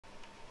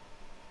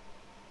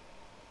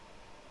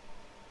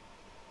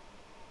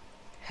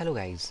Hello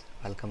guys,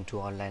 welcome to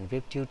Online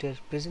Web Tutor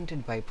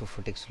presented by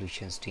Prophetic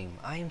Solutions team.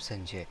 I am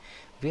Sanjay.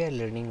 We are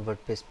learning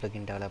WordPress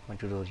Plugin Development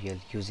tutorial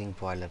using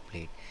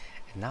Boilerplate.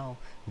 And now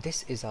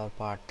this is our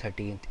part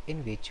 13th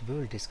in which we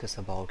will discuss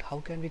about how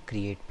can we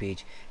create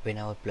page when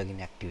our plugin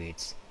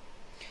activates.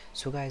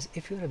 So guys,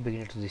 if you are a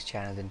beginner to this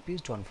channel, then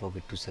please don't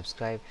forget to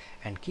subscribe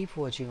and keep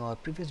watching our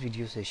previous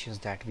video sessions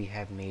that we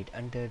have made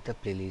under the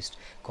playlist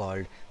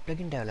called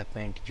Plugin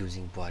Development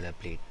using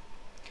Boilerplate.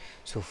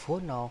 So for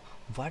now,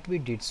 what we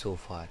did so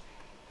far,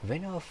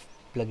 when our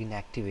plugin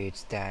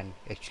activates, then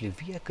actually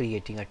we are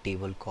creating a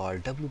table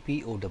called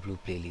WPOW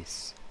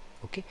playlists.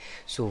 Okay,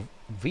 so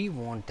we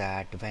want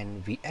that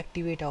when we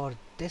activate our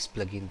this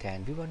plugin,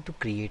 then we want to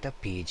create a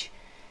page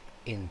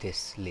in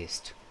this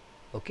list.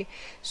 Okay,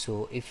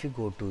 so if you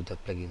go to the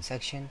plugin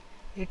section,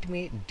 it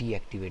may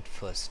deactivate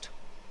first.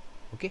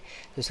 Okay,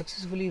 so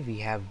successfully we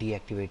have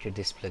deactivated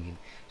this plugin.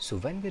 So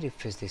when we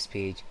refresh this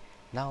page,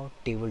 now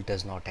table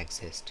does not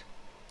exist.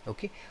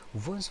 Okay,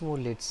 once more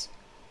let's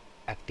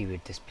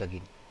activate this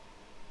plugin.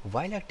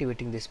 While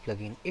activating this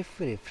plugin, if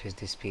we refresh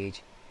this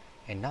page,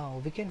 and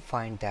now we can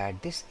find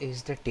that this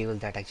is the table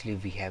that actually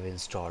we have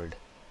installed.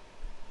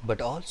 But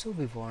also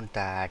we want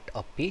that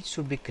a page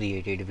should be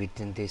created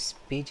within this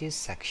pages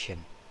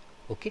section.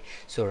 Okay,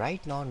 so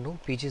right now no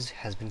pages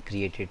has been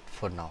created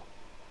for now.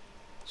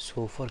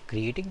 So for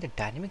creating the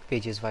dynamic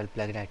pages while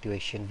plugin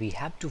activation, we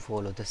have to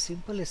follow the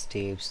simple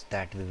steps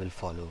that we will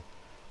follow.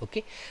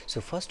 Okay,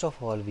 so first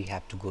of all we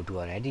have to go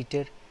to our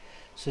editor.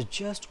 So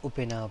just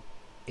open up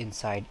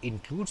inside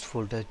includes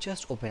folder,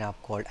 just open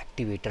up called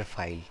activator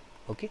file.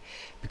 Okay,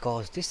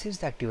 because this is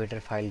the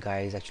activator file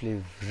guys,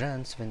 actually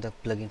runs when the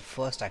plugin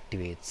first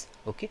activates.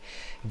 Okay,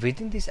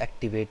 within this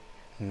activate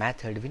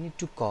method we need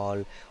to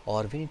call,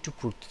 or we need to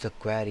put the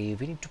query,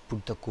 we need to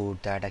put the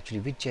code that actually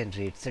which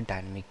generates the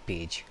dynamic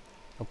page.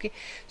 Okay,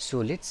 so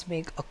let's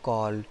make a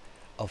call,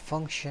 a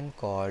function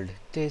called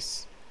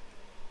this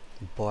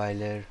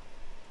boiler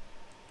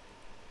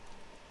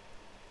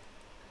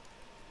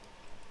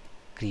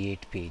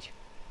create page,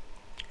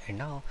 and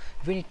now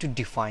we need to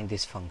define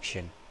this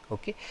function.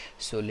 Okay,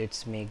 so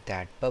let's make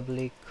that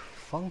public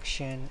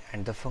function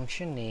and the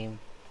function name.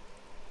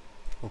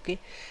 Okay,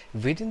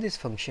 within this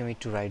function we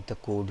need to write the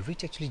code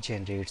which actually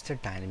generates the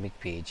dynamic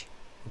page.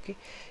 Okay,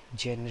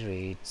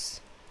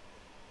 generates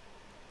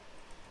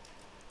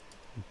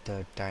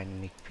the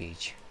dynamic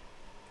page.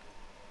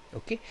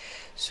 Okay,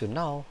 so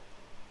now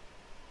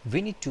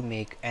we need to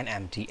make an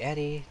empty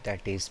array,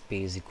 that is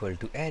page equal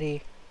to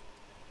array.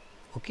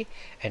 Okay,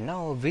 and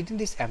now within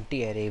this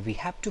empty array we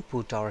have to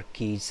put our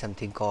keys,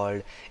 something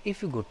called,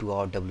 if you go to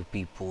our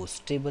WP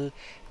post table,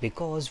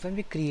 because when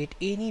we create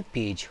any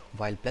page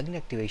while plugin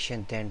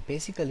activation, then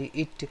basically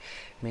it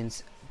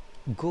means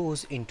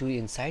goes into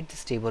inside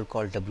this table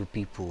called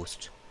WP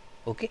post.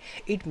 Okay,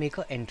 it make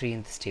a entry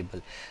in this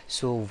table.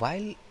 So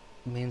while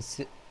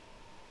means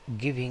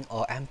giving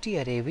our empty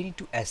array, we need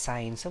to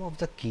assign some of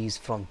the keys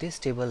from this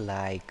table,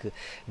 like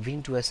we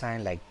need to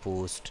assign like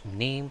post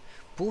name,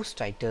 post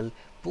title,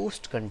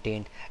 post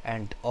content,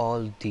 and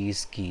all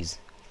these keys.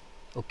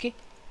 Okay,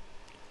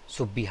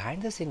 so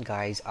behind the scene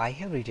guys, I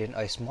have written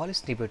a small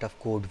snippet of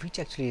code which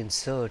actually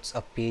inserts a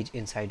page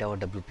inside our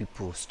WP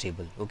post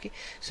table. Okay,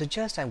 so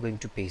just I'm going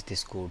to paste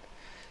this code.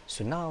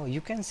 So now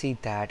you can see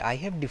that I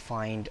have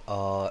defined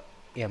a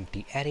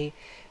empty array.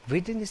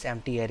 Within this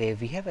empty array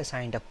we have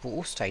assigned a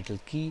post title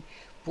key,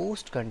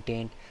 post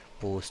content,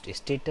 post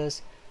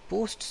status,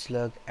 post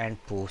slug,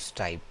 and post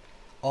type.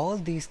 All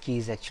these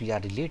keys actually are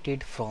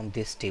related from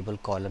this table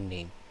column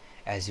name.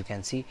 As you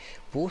can see,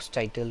 post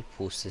title,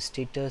 post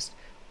status,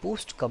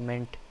 post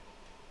comment,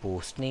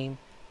 post name,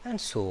 and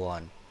so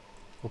on.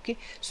 Okay,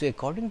 so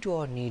according to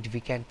our need we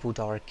can put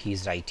our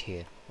keys right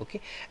here.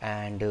 Okay,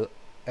 and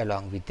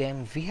along with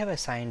them we have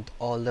assigned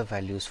all the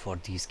values for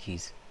these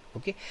keys.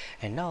 Okay,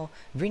 and now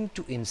we need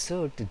to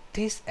insert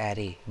this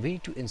array,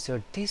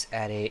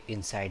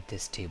 inside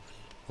this table.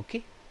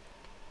 Okay,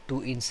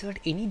 to insert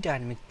any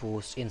dynamic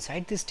post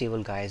inside this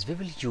table guys, we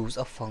will use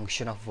a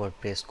function of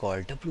WordPress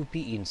called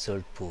WP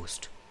insert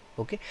post.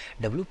 Okay,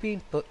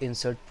 WP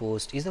insert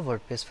post is a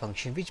WordPress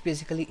function which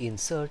basically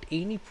insert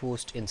any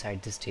post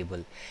inside this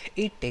table.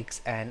 It takes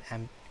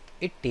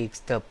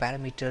the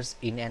parameters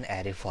in an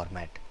array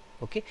format.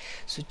 Okay,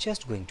 so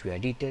just going to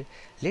editor,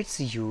 let's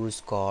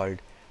use called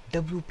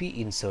WP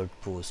insert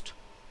post.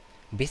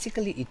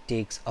 Basically it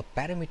takes a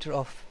parameter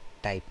of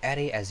type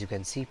array, as you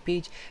can see,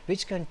 page,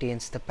 which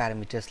contains the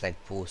parameters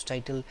like post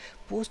title,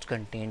 post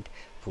content,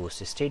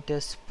 post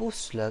status,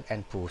 post slug,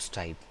 and post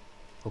type.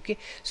 Okay,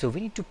 so we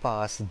need to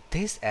pass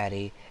this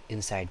array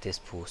inside this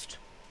post.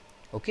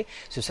 Okay,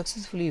 so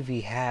successfully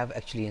we have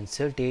actually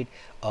inserted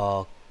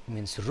a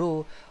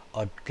row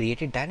or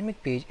created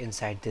dynamic page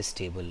inside this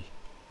table.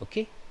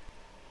 Okay,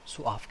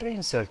 so after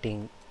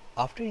inserting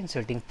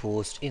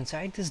post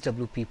inside this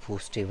WP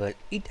post table,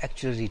 it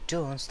actually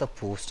returns the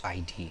post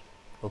ID.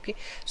 Okay,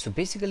 so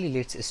basically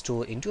let's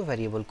store into a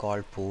variable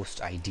called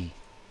post ID.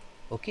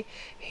 Okay,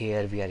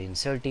 here we are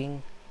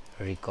inserting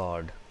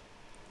record.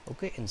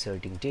 Okay,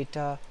 inserting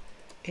data,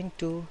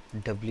 into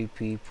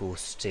WP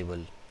post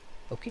table.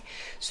 Okay,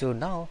 so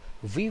now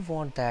we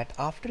want that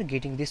after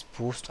getting this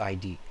post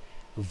ID,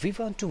 we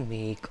want to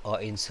make a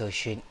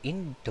insertion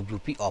in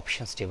WP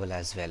options table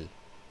as well.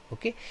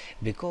 Okay,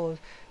 because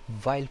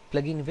while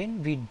plugin,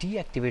 when we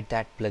deactivate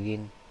that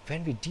plugin,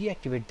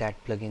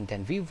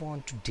 then we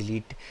want to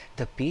delete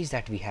the page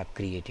that we have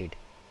created.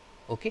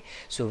 Okay,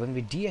 so when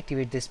we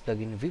deactivate this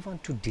plugin, we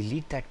want to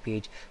delete that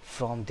page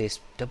from this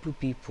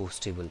WP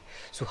post table.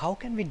 So how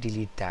can we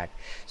delete that?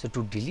 So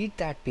to delete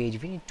that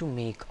page, we need to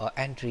make an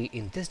entry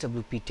in this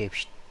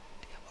WP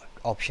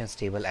options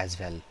table as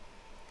well.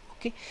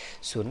 Okay,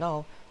 so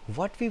now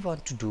what we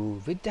want to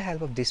do, with the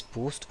help of this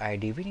post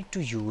ID, we need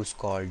to use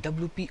called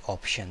WP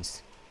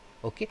options.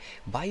 Okay,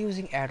 by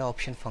using add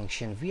option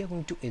function, we are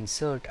going to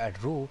insert a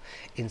row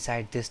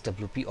inside this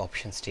WP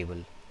options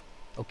table.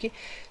 Okay,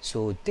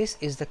 so this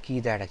is the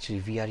key that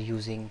actually we are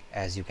using.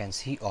 As you can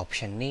see,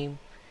 option name.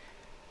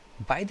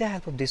 By the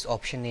help of this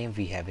option name,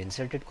 we have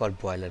inserted called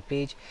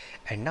Boilerplate,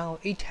 and now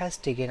it has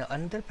taken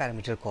another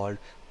parameter called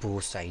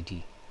post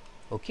ID.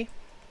 Okay,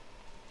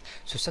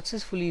 so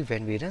successfully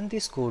when we run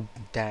this code,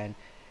 then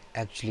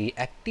actually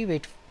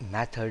activate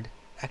method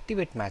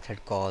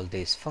call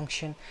this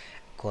function,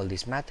 call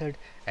this method,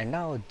 and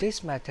now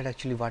this method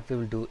actually what we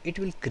will do, it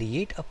will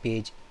create a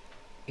page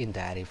in the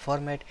array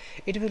format.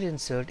 It will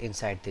insert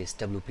inside this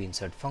WP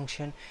insert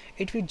function.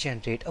 It will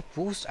generate a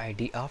post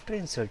ID after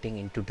inserting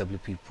into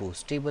WP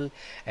post table,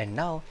 and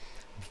now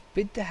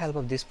with the help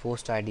of this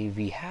post ID,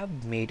 we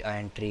have made an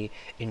entry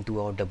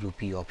into our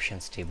WP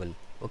options table.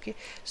 Okay,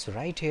 so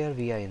right here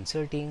we are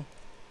inserting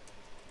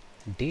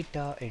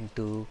data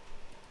into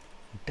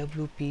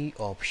WP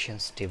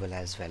options table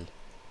as well.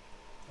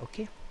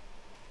 Okay,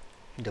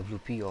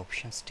 WP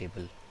options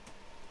table.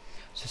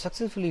 So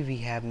successfully we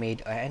have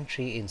made an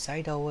entry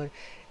inside our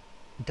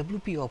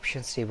WP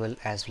options table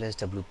as well as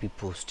WP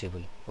post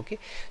table. Okay,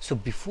 so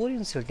before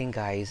inserting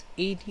guys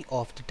any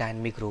of the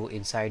dynamic row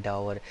inside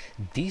our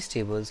these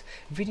tables,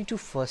 we need to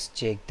first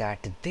check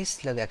that this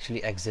slug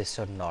actually exists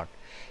or not,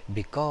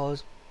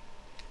 because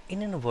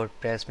in a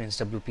WordPress means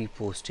WP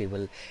post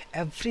table,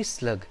 every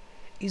slug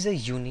is a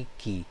unique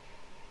key.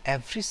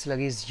 Every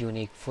slug is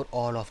unique for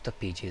all of the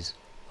pages.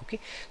 Okay,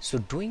 so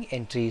doing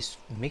entries,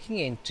 making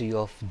entry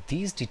of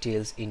these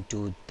details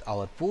into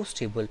our post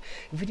table,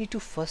 we need to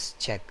first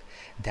check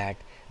that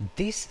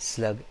this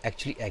slug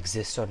actually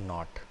exists or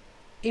not.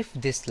 If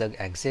this slug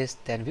exists,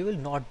 then we will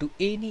not do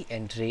any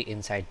entry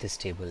inside this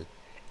table.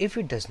 If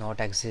it does not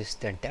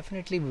exist, then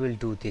definitely we will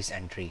do this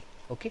entry.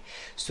 Okay,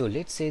 so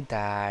let's say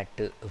that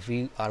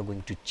we are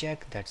going to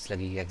check that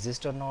slug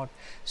exists or not.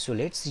 So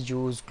let's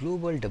use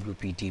global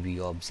WPDB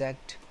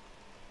object.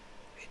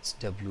 It's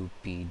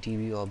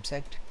WPDB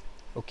object.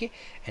 Okay,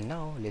 and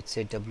now let's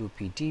say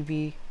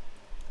WPDB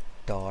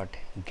dot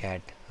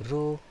get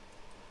row.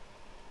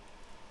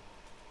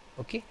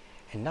 Okay,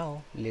 and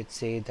now let's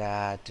say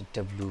that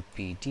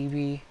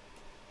WPDB,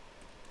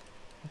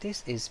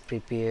 this is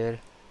prepare,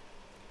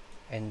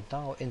 and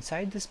now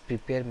inside this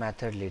prepare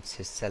method, let's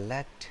say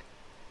select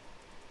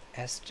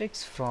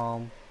asterisk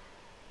from,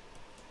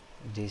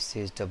 this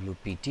is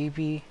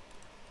WPDB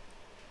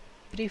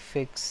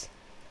prefix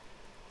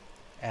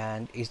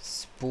and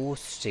its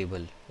post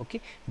table.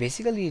 Okay,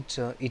 basically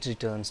it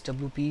returns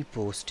WP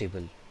post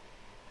table.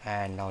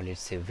 And now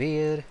let's say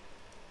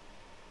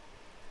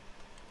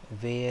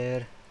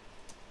where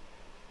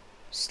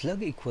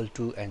slug equal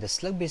to, and the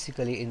slug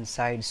basically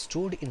inside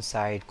stored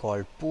inside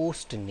called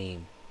post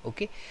name.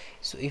 Okay,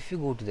 so if you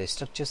go to the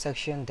structure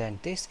section, then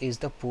this is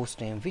the post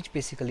name which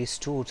basically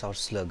stores our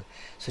slug.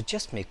 So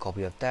just make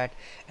copy of that,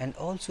 and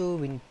also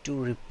we need to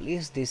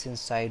replace this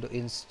inside,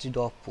 instead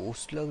of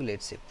post slug,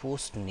 let's say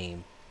post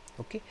name.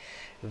 Okay,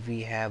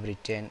 we have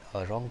written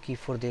a wrong key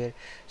for there.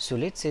 So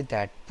let's say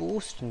that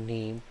post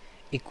name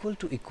equal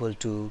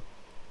to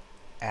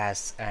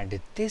as, and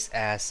this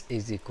as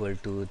is equal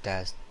to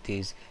that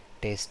this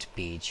test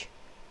page.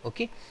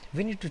 Okay,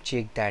 we need to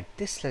check that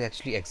this slug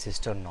actually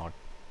exists or not.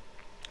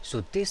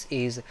 So this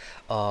is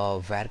a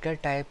varchar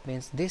type,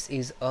 means this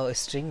is a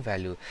string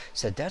value,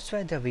 so that's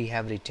why we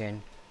have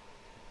written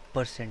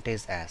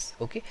percentage as.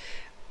 Okay,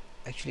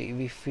 actually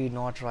if we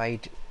not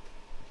write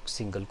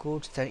single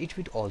quotes, then it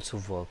will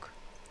also work.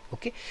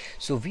 Okay,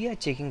 so we are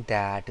checking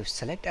that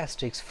select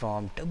asterisk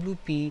from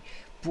WP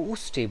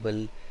post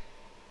table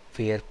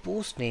where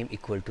post name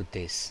equal to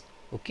this.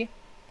 Okay,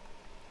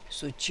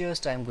 so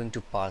just I'm going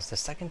to pass the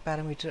second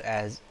parameter,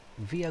 as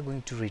we are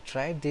going to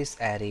retrieve this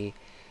array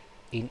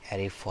in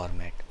array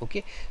format.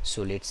 Okay,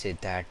 so let's say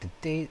that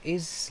there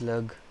is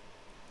slug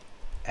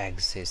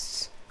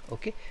exists.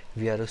 Okay,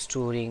 we are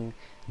storing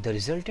the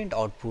resultant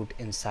output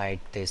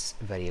inside this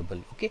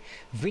variable. Okay,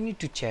 we need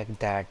to check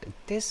that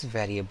this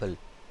variable,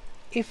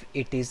 if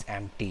it is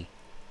empty,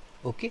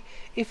 okay,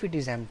 if it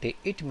is empty,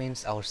 it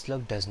means our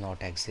slug does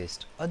not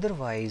exist,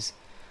 otherwise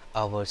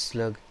our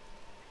slug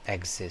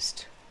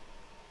exists.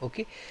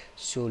 Okay,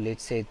 so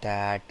let's say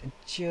that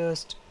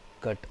just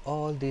cut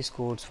all these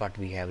codes what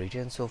we have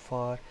written so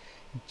far,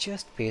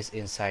 just paste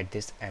inside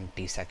this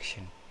empty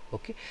section.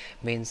 Okay,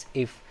 means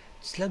if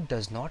slug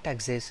does not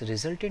exist,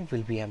 resultant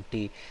will be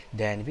empty,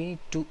 then we need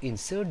to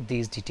insert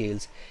these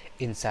details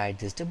inside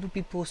this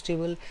WP post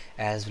table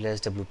as well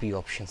as WP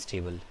options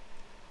table.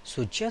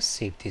 So just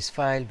save this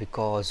file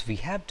because we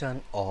have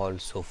done all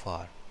so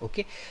far.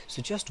 Okay,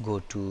 so just go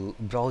to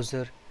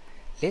browser.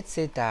 Let's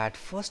say that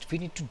first we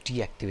need to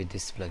deactivate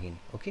this plugin.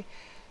 Okay,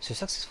 so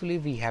successfully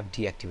we have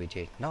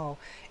deactivated. Now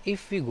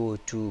if we go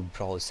to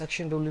browse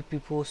section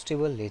WP post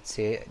table, let's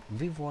say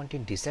we want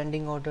in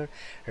descending order.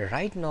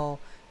 Right now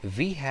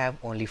we have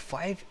only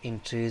 5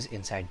 entries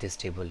inside this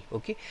table.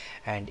 Okay,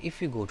 and if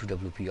we go to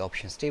WP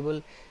options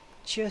table,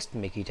 just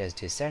make it as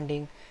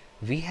descending,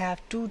 we have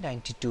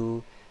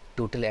 292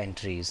 total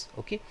entries.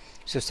 Okay,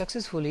 so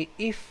successfully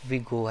if we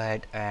go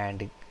ahead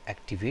and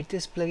activate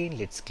this plugin,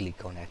 let's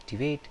click on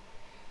activate.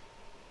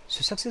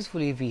 So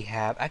successfully we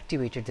have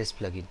activated this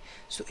plugin.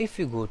 So if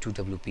you go to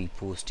WP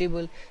post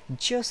table,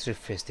 just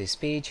refresh this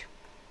page.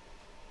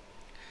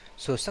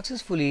 So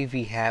successfully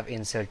we have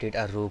inserted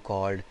a row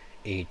called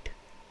 8.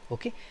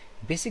 Okay,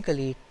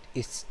 basically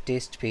it's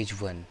test page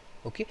 1.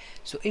 Okay,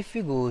 so if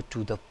we go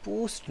to the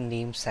post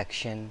name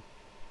section,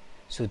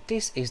 so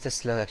this is the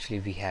slug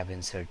actually we have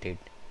inserted.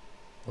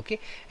 Okay,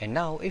 and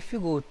now if you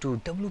go to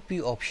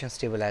WP options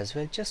table as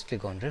well, just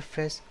click on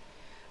refresh,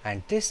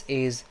 and this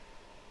is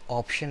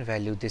option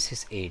value, this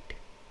is 8.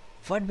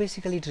 What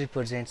basically it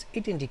represents,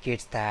 it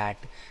indicates that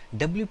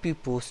WP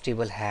post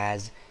table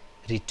has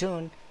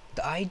returned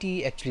the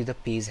ID, actually the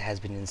page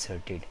has been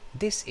inserted.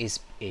 This is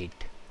 8.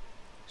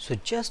 So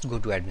just go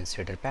to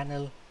administrator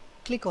panel,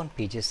 click on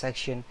pages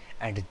section,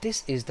 and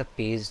this is the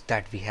page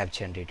that we have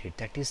generated,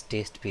 that is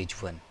test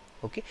page 1.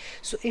 Okay,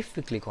 so if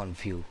we click on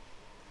view,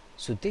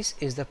 so this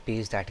is the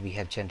page that we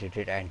have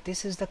generated, and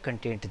this is the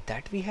content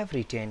that we have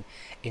written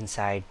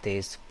inside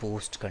this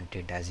post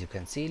content. As you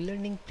can see,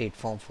 learning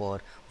platform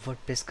for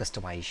WordPress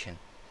customization.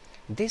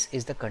 This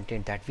is the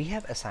content that we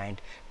have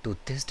assigned to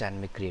this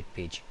dynamic create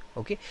page.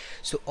 Okay,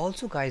 so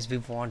also guys, we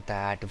want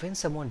that when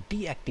someone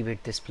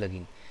deactivate this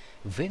plugin,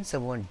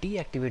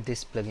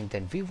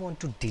 then we want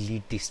to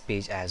delete this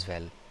page as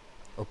well.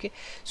 Okay,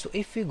 so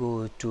if we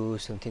go to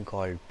something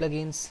called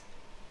plugins,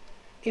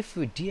 if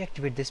we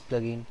deactivate this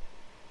plugin,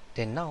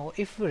 then now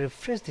if we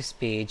refresh this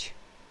page,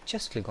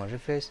 just click on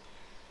refresh,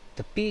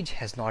 the page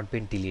has not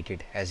been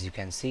deleted, as you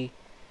can see.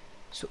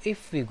 So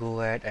if we go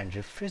ahead and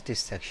refresh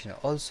this section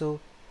also,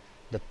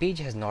 the page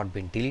has not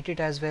been deleted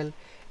as well.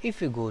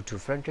 If we go to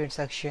front end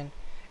section,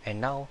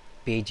 and now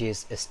page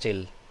is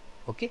still.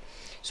 Okay,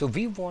 so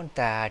we want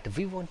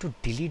to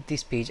delete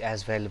this page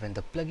as well when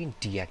the plugin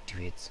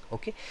deactivates.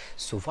 Okay,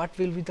 so what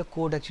will be the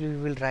code actually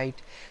we will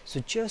write? So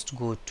just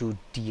go to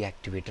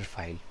deactivator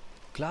file,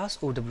 class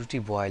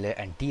OWT boiler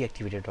and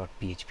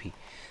deactivator.php.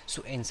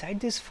 so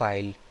inside this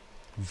file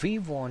we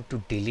want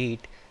to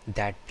delete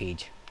that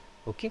page.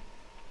 Okay,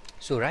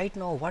 so right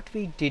now what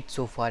we did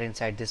so far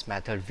inside this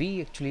method,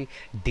 we actually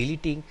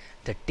deleting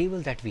the table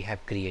that we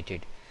have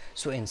created.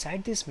 So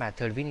inside this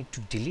method we need to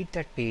delete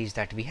that page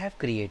that we have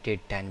created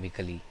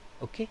dynamically.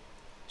 Okay,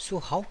 so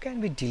how can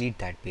we delete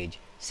that page?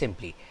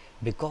 Simply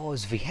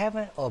because we have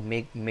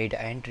made an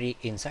entry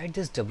inside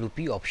this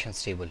WP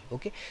options table.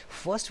 Okay,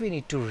 first we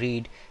need to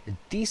read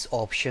this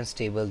options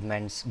table,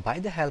 means by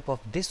the help of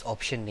this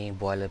option name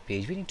boiler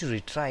page we need to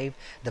retrieve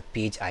the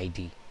page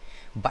ID.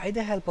 By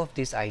the help of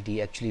this ID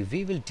actually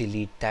we will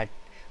delete that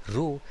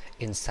row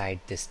inside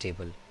this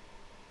table.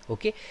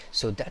 Okay,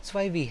 so that's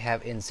why we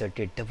have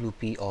inserted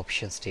WP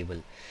options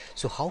table.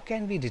 So how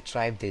can we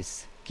retrieve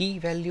this key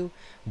value?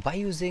 By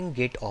using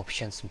get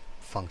options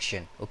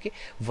function. Okay,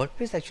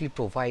 WordPress actually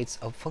provides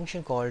a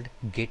function called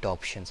get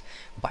options.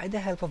 By the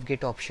help of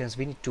get options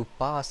we need to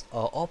pass a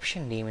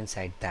option name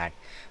inside that.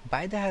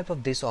 By the help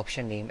of this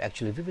option name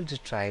actually we will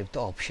retrieve the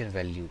option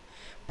value.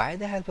 By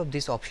the help of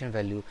this option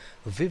value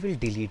we will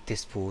delete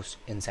this post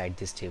inside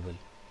this table.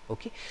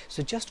 Okay,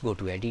 so just go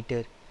to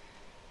editor.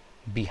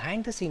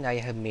 Behind the scene I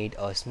have made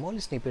a small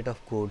snippet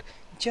of code,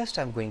 just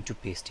I'm going to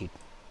paste it.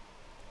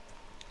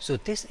 So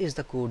this is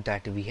the code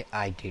that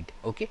I did.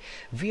 Okay,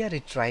 we are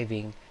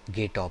retrieving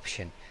get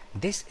option.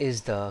 This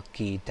is the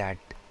key that,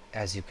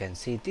 as you can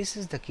see, this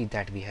is the key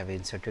that we have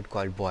inserted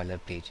called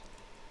Boilerplate.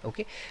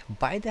 Okay,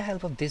 by the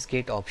help of this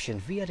get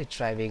option we are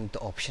retrieving the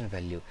option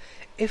value.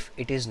 If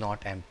it is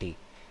not empty,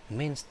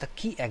 means the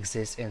key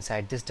exists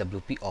inside this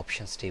WP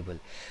options table.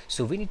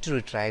 So we need to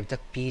retrieve the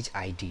page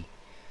ID.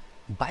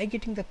 By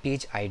getting the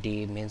page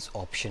ID means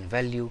option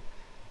value.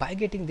 By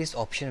getting this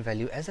option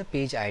value as a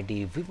page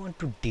ID, we want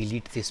to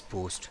delete this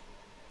post.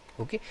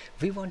 Okay,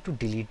 we want to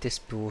delete this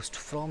post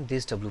from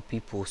this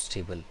WP post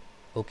table.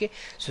 Okay,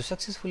 so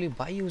successfully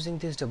by using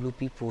this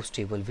WP post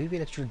table we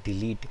will actually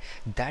delete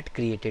that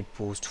created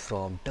post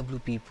from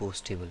WP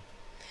post table,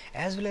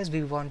 as well as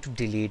we want to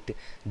delete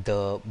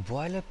the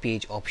boiler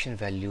page option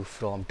value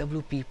from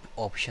WP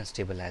options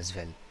table as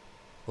well.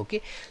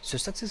 Okay, so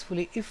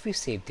successfully if we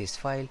save this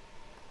file,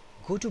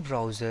 go to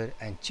browser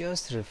and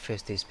just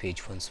refresh this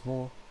page once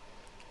more,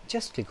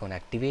 just click on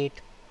activate.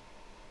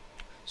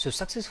 So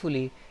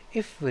successfully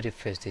if we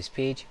refresh this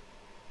page,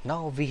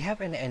 now we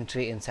have an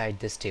entry inside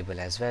this table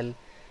as well.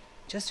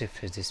 just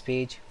refresh this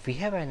page, we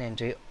have an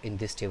entry in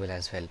this table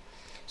as well.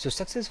 So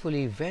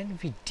successfully, when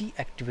we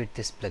deactivated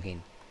this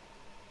plugin,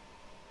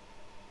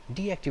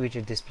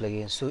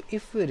 so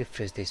if we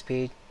refresh this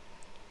page,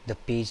 the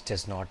page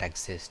does not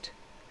exist.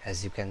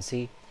 As you can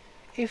see,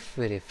 if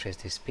we refresh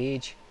this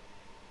page,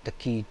 the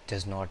key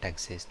does not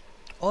exist.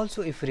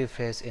 Also, if we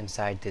refresh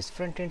inside this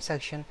front end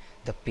section,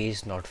 the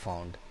page not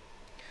found.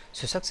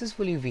 So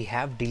successfully we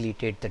have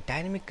deleted the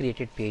dynamic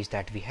created page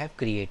that we have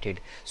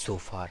created so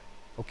far.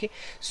 Okay,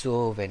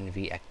 so when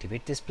we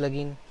activate this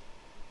plugin,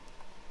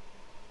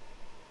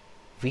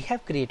 we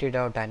have created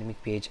our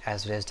dynamic page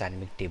as well as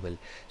dynamic table.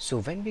 So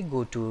when we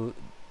go to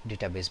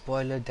database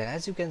boiler, then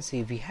as you can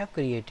see, we have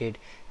created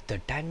the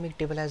dynamic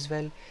table as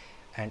well,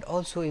 and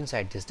also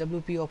inside this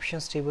WP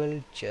options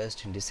table,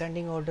 just in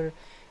descending order,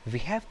 we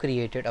have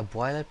created a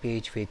boiler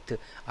page with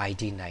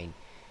ID 9.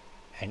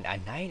 And a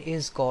 9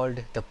 is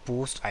called the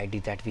post ID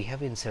that we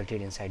have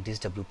inserted inside this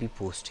WP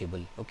post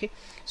table. Okay,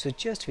 so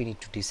just we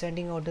need to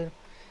descending order,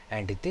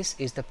 and this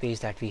is the page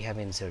that we have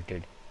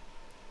inserted.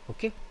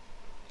 Okay,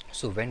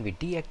 so when we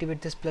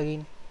deactivate this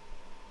plugin,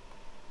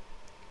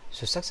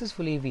 so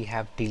successfully we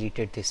have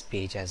deleted this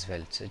page as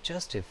well. So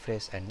just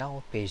refresh, and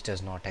now page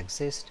does not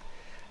exist.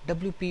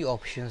 WP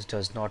options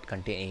does not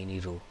contain any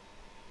row.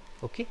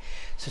 Okay,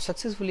 so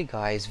successfully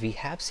guys, we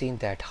have seen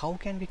that how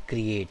can we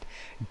create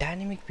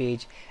dynamic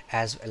page,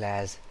 as well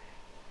as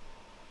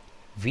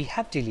we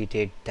have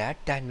deleted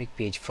that dynamic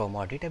page from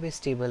our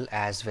database table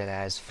as well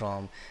as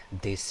from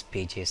this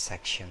pages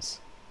sections.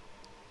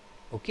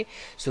 Okay,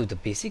 so the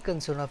basic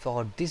concern of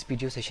our this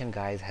video session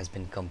guys has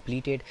been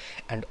completed,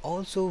 and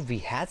also we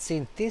had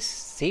seen this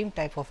same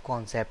type of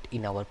concept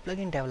in our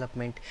plugin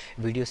development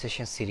video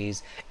session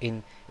series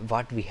in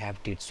what we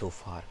have did so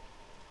far.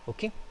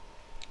 Okay,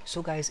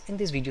 so guys, in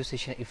this video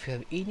session, if you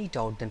have any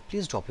doubt, then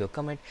please drop your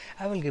comment.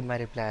 I will give my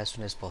reply as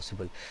soon as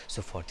possible.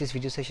 So for this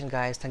video session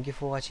guys, thank you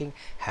for watching.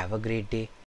 Have a great day.